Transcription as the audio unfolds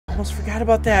almost forgot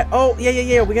about that. Oh,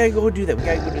 yeah. We gotta go do that.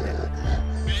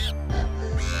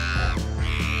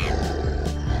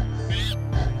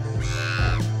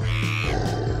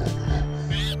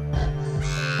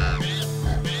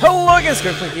 Hello guys,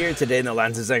 skunkmunkee here. Today in the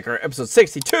lands of Zankar, episode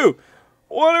 62.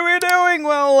 What are we doing?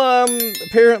 Well,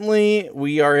 apparently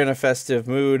we are in a festive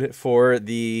mood for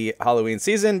the Halloween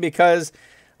season because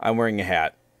I'm wearing a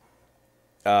hat.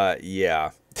 Yeah.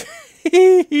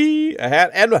 A hat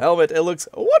and a helmet. It looks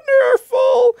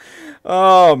wonderful.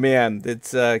 Oh man,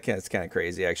 it's kind of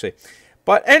crazy actually.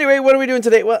 But anyway, what are we doing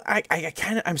today? Well,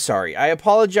 I'm sorry. I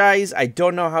apologize. I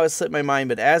don't know how it slipped my mind,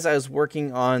 but as I was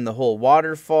working on the whole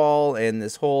waterfall and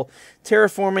this whole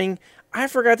terraforming, I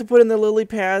forgot to put in the lily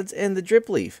pads and the drip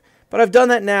leaf. But I've done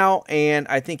that now, and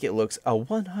I think it looks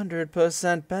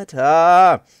 100%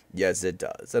 better. Yes, it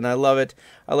does. And I love it.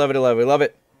 I love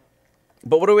it.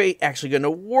 But what are we actually going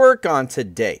to work on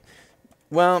today?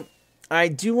 Well, I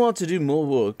do want to do more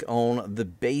work on the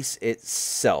base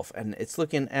itself, and it's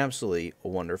looking absolutely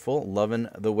wonderful. Loving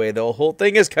the way the whole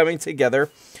thing is coming together.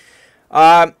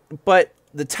 But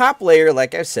the top layer,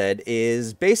 like I said,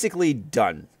 is basically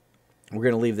done. We're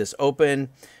going to leave this open.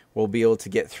 We'll be able to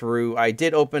get through. I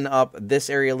did open up this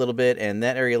area a little bit and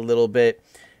that area a little bit,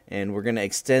 and we're going to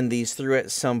extend these through at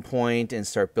some point and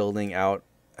start building out.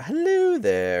 Hello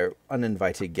there,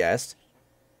 uninvited guest.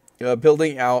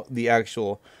 Building out the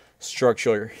actual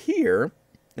structure here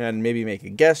and maybe make a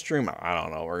guest room. I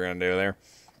don't know what we're going to do there.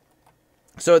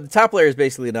 So the top layer is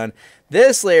basically done.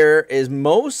 This layer is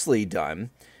mostly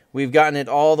done. We've gotten it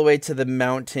all the way to the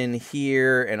mountain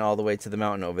here and all the way to the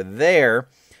mountain over there.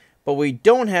 But what we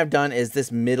don't have done is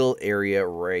this middle area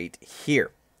right here.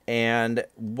 And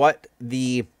what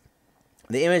the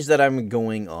image that I'm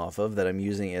going off of, that I'm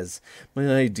using as my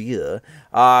idea,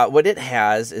 what it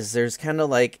has is there's kind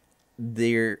of like what do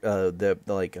you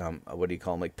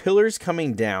call them, like pillars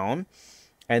coming down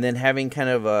and then having kind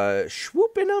of a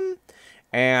swoop in them,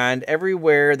 and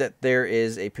everywhere that there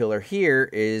is a pillar here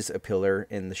is a pillar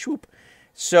in the swoop.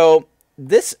 So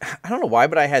this, I don't know why,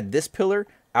 but I had this pillar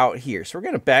out here, so we're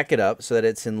going to back it up so that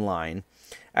it's in line.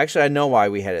 Actually, I know why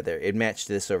we had it there. It matched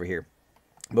this over here,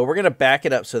 but we're going to back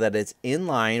it up so that it's in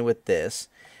line with this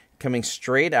coming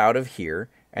straight out of here.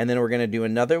 And then we're going to do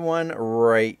another one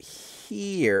right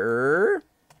here.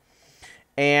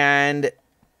 And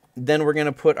then we're going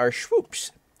to put our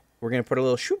swoops. We're going to put a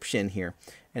little swoops in here.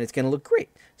 And it's going to look great.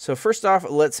 So first off,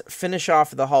 let's finish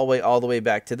off the hallway all the way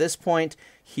back to this point.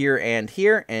 Here and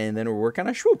here. And then we'll work on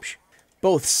our swoops.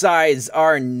 Both sides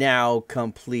are now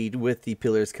complete with the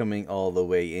pillars coming all the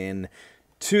way in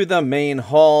to the main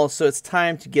hall. So it's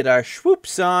time to get our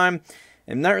swoops on.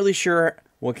 I'm not really sure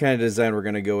what kind of design we're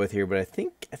going to go with here, but I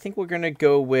think we're going to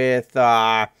go with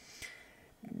yeah,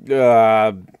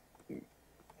 we're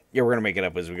going to make it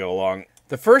up as we go along.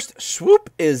 The first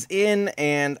swoop is in,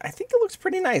 and I think it looks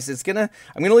pretty nice. I'm going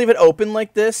to leave it open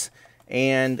like this,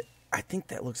 and I think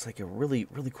that looks like a really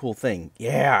cool thing.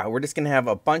 Yeah, we're just going to have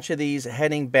a bunch of these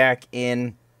heading back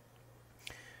in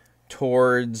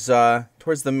towards the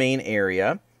main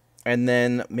area, and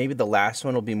then maybe the last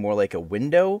one will be more like a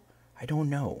window. I don't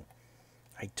know.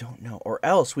 Or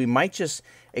else we might just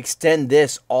extend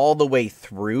this all the way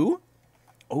through.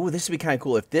 Oh, this would be kind of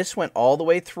cool if this went all the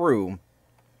way through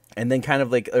and then kind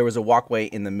of like there was a walkway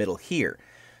in the middle here.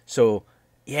 So,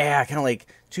 yeah, kind of like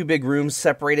two big rooms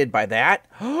separated by that.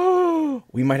 Oh,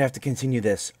 we might have to continue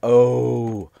this.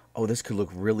 Oh, this could look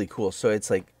really cool. So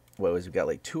it's like, we got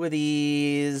like two of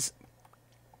these.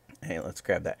 Hey, let's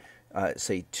grab that.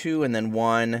 Say two and then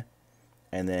one,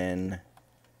 and then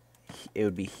it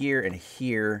would be here and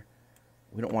here.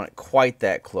 We don't want it quite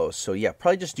that close. So yeah,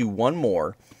 probably just do one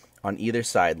more on either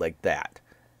side like that.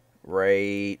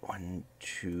 Right, 1,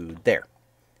 2, there.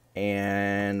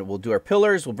 And we'll do our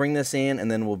pillars. We'll bring this in, and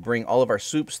then we'll bring all of our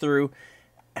swoops through.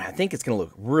 And I think it's going to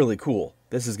look really cool.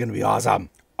 This is going to be awesome.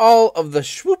 All of the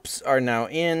swoops are now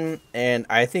in, and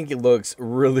I think it looks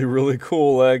really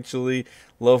cool, actually.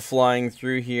 Love flying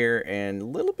through here, and a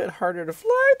little bit harder to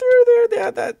fly through there. Yeah,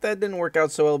 that didn't work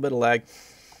out so well, a bit of lag.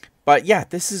 But yeah,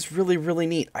 this is really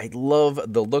neat. I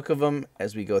love the look of them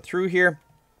as we go through here.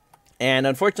 And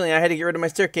unfortunately, I had to get rid of my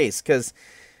staircase because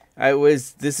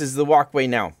this is the walkway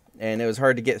now, and it was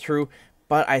hard to get through.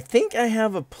 But I think I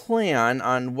have a plan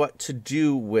on what to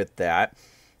do with that.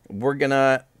 We're going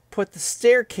to put the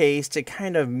staircase to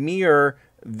kind of mirror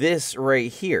this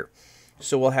right here.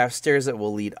 So we'll have stairs that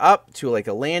will lead up to like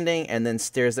a landing, and then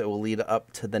stairs that will lead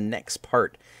up to the next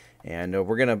part. And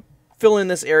we're going to fill in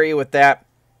this area with that.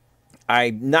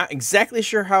 I'm not exactly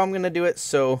sure how I'm going to do it,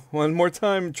 so one more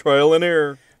time, trial and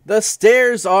error. The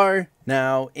stairs are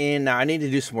now in. Now I need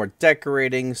to do some more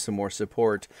decorating, some more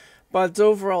support, but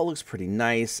overall it looks pretty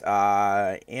nice.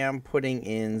 I am putting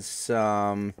in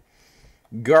some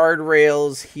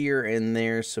guardrails here and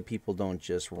there so people don't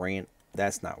just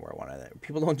that's not where I wanted that.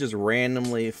 People don't just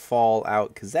randomly fall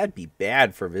out, because that'd be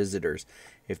bad for visitors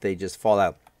if they just fall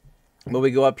out. But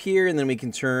we go up here and then we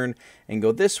can turn and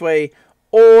go this way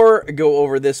or go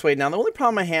over this way. Now the only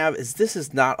problem I have is this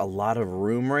is not a lot of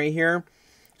room right here.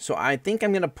 So I think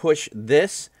I'm going to push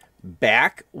this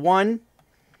back one.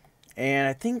 And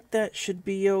I think that should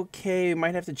be okay. We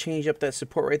might have to change up that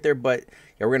support right there. But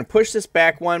yeah, we're going to push this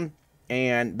back one.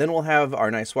 And then we'll have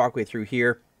our nice walkway through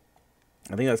here.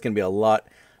 I think that's going to be a lot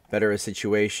better of a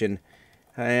situation.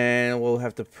 And we'll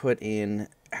have to put in...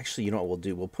 Actually, you know what we'll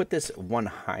do? We'll put this one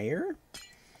higher.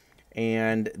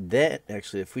 And that...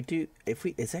 Actually, if we do...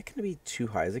 Is that going to be too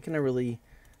high? Is it going to really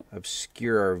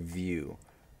obscure our view?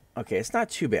 Okay, it's not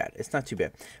too bad. It's not too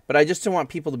bad. But I just don't want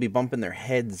people to be bumping their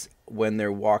heads when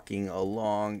they're walking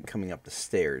along, coming up the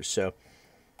stairs. So,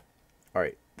 all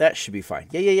right. That should be fine.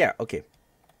 Yeah. Okay.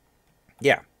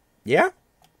 Yeah.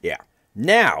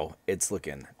 Now it's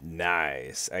looking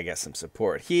nice. I got some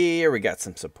support here. We got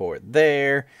some support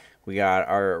there. We got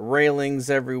our railings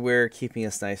everywhere, keeping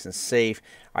us nice and safe.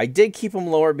 I did keep them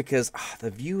lower because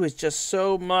the view is just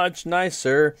so much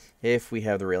nicer if we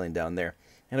have the railing down there.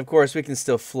 And of course, we can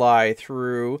still fly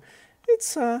through.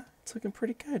 It's looking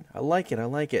pretty good. I like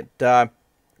it.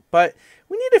 But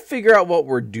we need to figure out what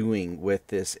we're doing with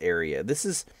this area. This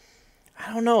is...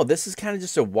 I don't know. This is kind of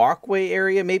just a walkway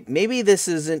area. Maybe this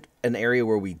isn't an area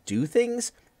where we do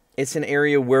things. It's an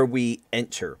area where we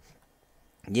enter.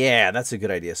 Yeah, that's a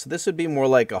good idea. So this would be more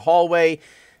like a hallway,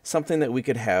 something that we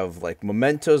could have like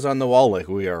mementos on the wall like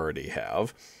we already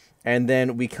have. And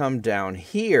then we come down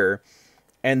here,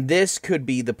 and this could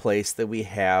be the place that we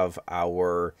have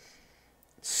our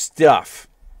stuff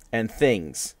and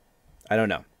things. I don't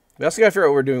know. We also got to figure out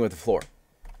what we're doing with the floor.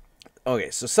 Okay,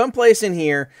 so someplace in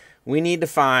here... we need to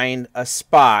find a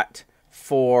spot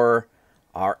for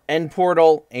our end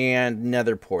portal and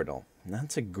nether portal. And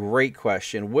that's a great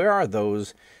question. Where are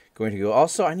those going to go?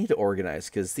 Also, I need to organize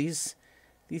because these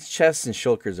chests and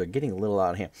shulkers are getting a little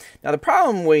out of hand. Now, the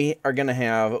problem we are going to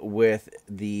have with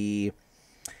the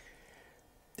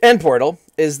end portal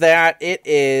is that it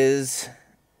is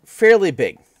fairly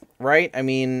big, right? I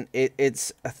mean,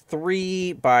 it's a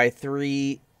 3 by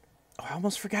 3. I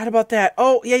almost forgot about that.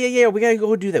 Oh, yeah. We got to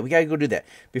go do that.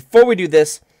 Before we do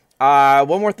this, one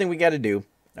more thing we got to do.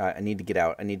 I need to get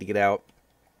out. I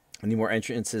need more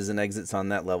entrances and exits on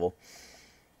that level.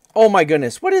 Oh, my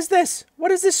goodness. What is this? What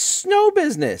is this snow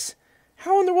business?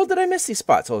 How in the world did I miss these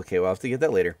spots? Okay, we'll have to get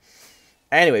that later.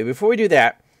 Anyway, before we do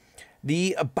that,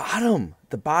 the bottom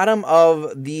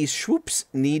of the Shwooooops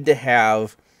need to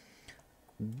have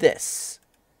this.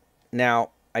 Now,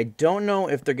 I don't know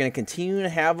if they're going to continue to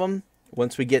have them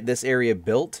once we get this area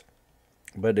built,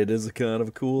 but it is a kind of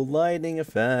a cool lighting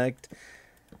effect.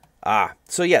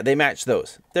 So yeah, they match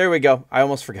those. There we go. I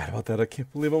almost forgot about that. I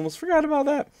can't believe I almost forgot about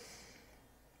that.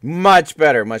 Much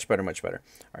better. All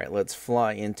right, let's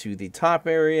fly into the top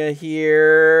area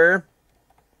here.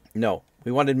 No,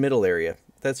 we wanted middle area.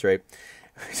 That's right.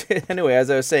 Anyway, as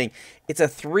I was saying, it's a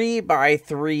 3 by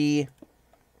 3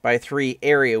 by 3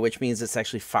 area, which means it's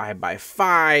actually 5 by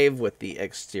 5 with the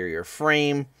exterior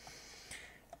frame.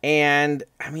 And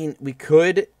I mean, we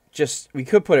could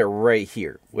put it right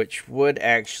here, which would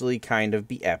actually kind of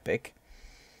be epic.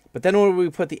 But then where would we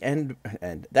put the end?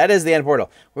 That is the end portal.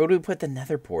 Where would we put the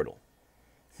nether portal?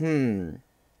 Okay,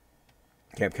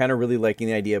 I'm kind of really liking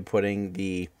the idea of putting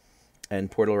the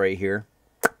end portal right here.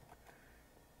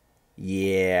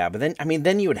 Yeah, but then, I mean,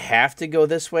 then you would have to go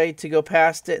this way to go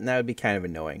past it, and that would be kind of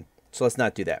annoying. So let's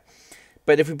not do that.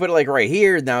 But if we put it like right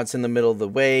here, now it's in the middle of the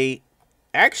way.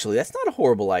 Actually, that's not a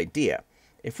horrible idea.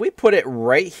 If we put it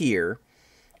right here,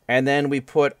 and then we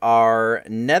put our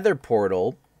nether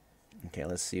portal. Okay,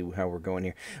 let's see how we're going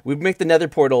here. We make the nether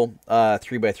portal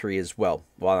 3 by 3 as well.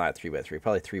 Well, not 3 by 3,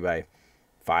 probably 3 by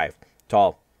 5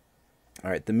 tall. All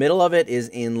right, the middle of it is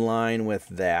in line with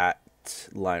that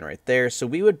line right there. So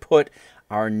we would put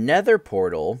our nether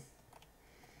portal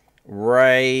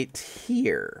right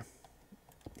here.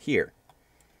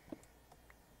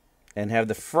 And have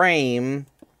the frame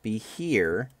be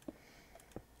here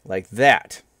like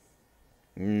that.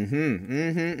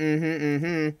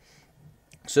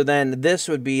 So then this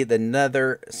would be the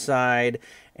nether side,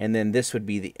 and then this would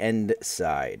be the end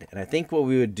side. And I think what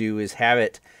we would do is have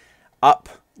it up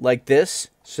like this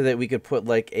so that we could put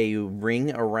like a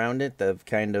ring around it, the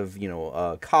kind of,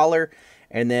 collar.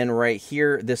 And then right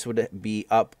here, this would be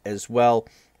up as well.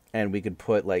 And we could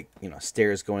put, like, you know,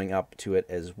 stairs going up to it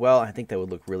as well. I think that would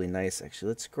look really nice. Actually,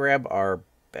 let's grab our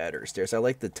better stairs. I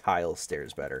like the tile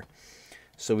stairs better.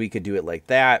 So we could do it like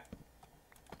that.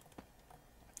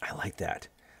 I like that.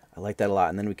 I like that a lot.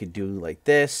 And then we could do like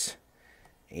this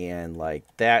and like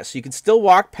that. So you could still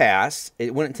walk past.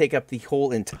 It wouldn't take up the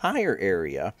whole entire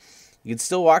area. You could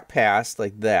still walk past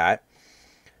like that.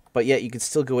 But yet you could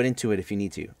still go into it if you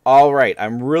need to. All right.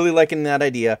 I'm really liking that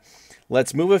idea.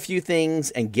 Let's move a few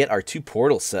things and get our 2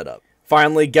 portals set up.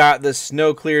 Finally got the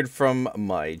snow cleared from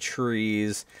my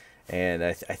trees. And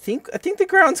I think the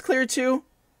ground's clear too.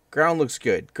 Ground looks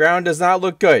good. Ground does not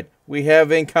look good. We have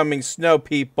incoming snow,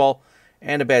 people.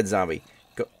 And a bad zombie.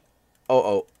 Go.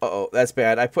 Uh-oh. That's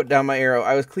bad. I put down my arrow.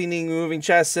 I was cleaning moving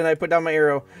chests and I put down my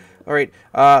arrow. All right.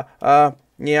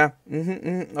 Yeah.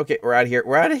 Okay, we're out of here.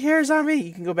 We're out of here, zombie.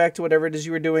 You can go back to whatever it is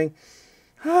you were doing.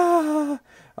 Yeah,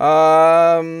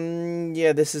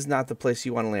 this is not the place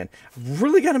you want to land.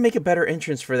 Really got to make a better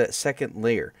entrance for that second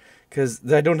layer, because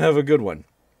I don't have a good one.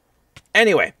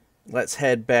 Anyway, let's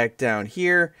head back down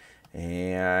here,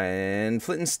 and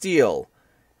flint and steel.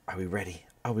 Are we ready?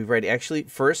 Are we ready? Actually,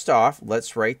 first off,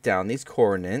 let's write down these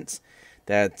coordinates.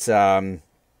 That's, I'll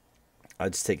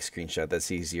just take a screenshot.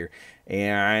 That's easier.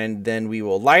 And then we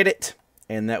will light it,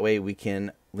 and that way we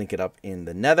can link it up in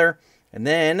the nether. And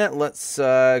then let's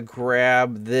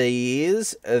grab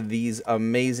these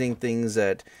amazing things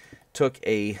that took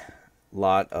a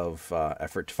lot of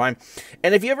effort to find.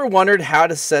 And if you ever wondered how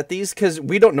to set these, because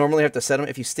we don't normally have to set them,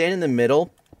 if you stand in the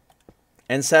middle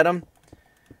and set them,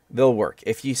 they'll work.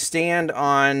 If you stand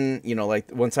on, you know,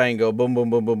 like one side and go boom, boom,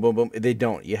 boom, boom, boom, boom, they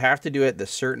don't. You have to do it the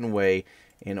certain way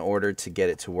in order to get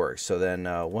it to work. So then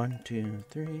 1, 2,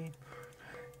 3,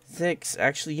 6.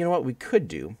 Actually, you know what we could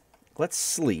do? Let's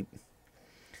sleep.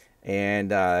 And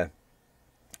then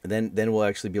we'll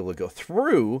actually be able to go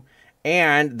through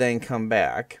and then come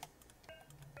back.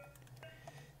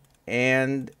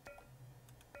 And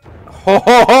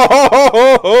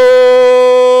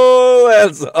oh,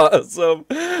 that's awesome.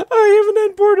 I have an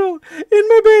end portal in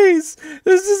my base.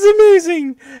 This is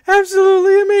amazing.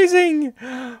 Absolutely amazing.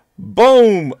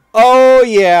 Boom. Oh,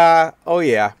 yeah. Oh,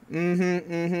 yeah.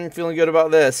 Feeling good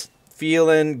about this.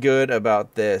 Feeling good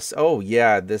about this. Oh,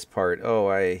 yeah, this part. Oh,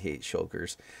 I hate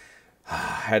shulkers. I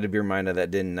had to be reminded of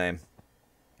that, didn't I?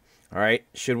 All right,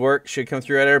 should work. Should come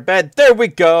through at our bed. There we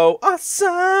go.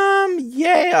 Awesome.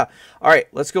 Yeah. All right,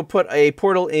 let's go put a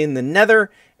portal in the nether,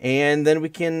 and then we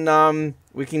can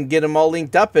get them all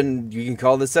linked up, and you can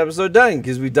call this episode done,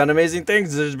 because we've done amazing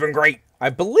things. This has been great.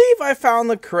 I believe I found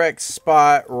the correct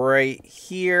spot right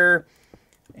here.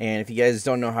 And if you guys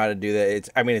don't know how to do that,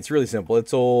 it's really simple.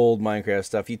 It's old Minecraft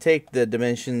stuff. You take the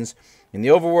dimensions in the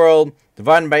overworld,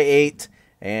 divide them by 8,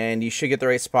 and you should get the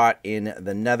right spot in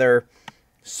the nether.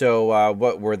 So,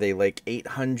 what were they, like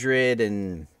 800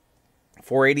 and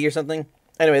 480 or something?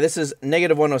 Anyway, this is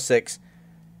 -106.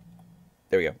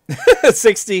 There we go.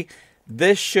 60.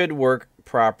 This should work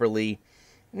properly.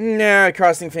 Nah,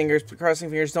 crossing fingers. Crossing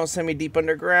fingers. Don't send me deep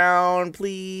underground,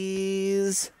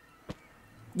 please.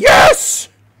 Yes!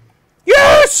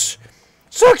 Yes!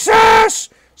 Success!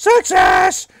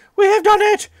 Success! We have done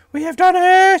it! We have done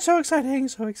it! So exciting,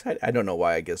 so exciting. I don't know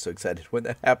why I get so excited when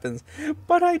that happens,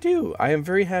 but I do. I am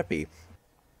very happy.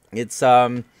 It's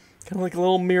kind of like a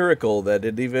little miracle that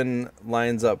it even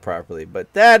lines up properly,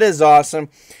 but that is awesome.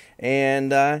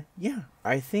 And yeah,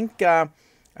 I think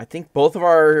both of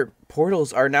our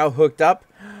portals are now hooked up.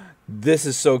 This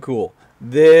is so cool.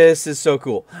 This is so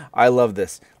cool. I love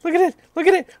this. Look at it. Look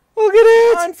at it. Look at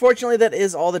it! Unfortunately, that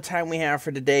is all the time we have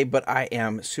for today, but I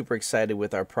am super excited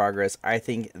with our progress. I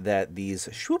think that these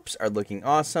Shwooooops are looking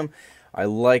awesome. I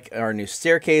like our new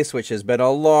staircase, which has been a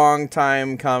long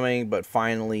time coming, but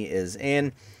finally is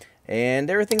in. And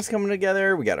everything's coming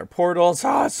together. We got our portals.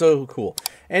 Oh, it's so cool.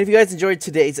 And if you guys enjoyed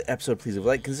today's episode, please leave a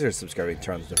like, consider subscribing,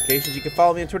 turn on the notifications. You can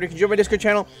follow me on Twitter. You can join my Discord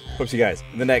channel. Hope to see you guys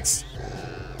in the next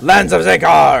Lands of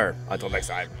Zankar. Until next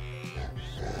time.